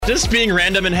Just being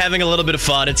random and having a little bit of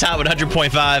fun. It's Hot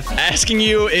 100.5. Asking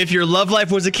you if your love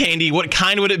life was a candy, what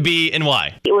kind would it be and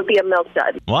why? It would be a milk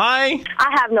dud. Why?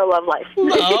 I have no love life.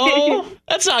 Oh,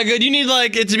 that's not good. You need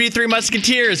it to be Three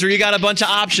Musketeers where you got a bunch of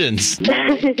options.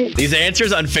 These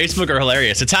answers on Facebook are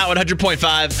hilarious. It's Hot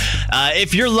 100.5.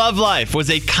 If your love life was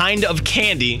a kind of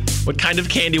candy, what kind of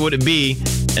candy would it be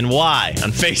and why?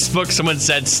 On Facebook, someone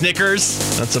said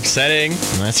Snickers. That's upsetting.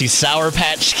 And I see Sour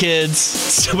Patch Kids.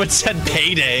 Someone said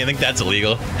Payday. I think that's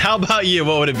illegal. How about you?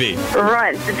 What would it be?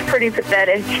 Runt. It's pretty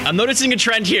pathetic. I'm noticing a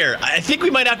trend here. I think we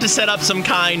might have to set up some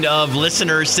kind of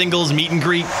listener singles meet and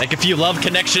greet. Like if you love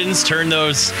connections, turn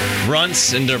those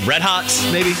runts into red hots,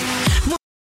 maybe.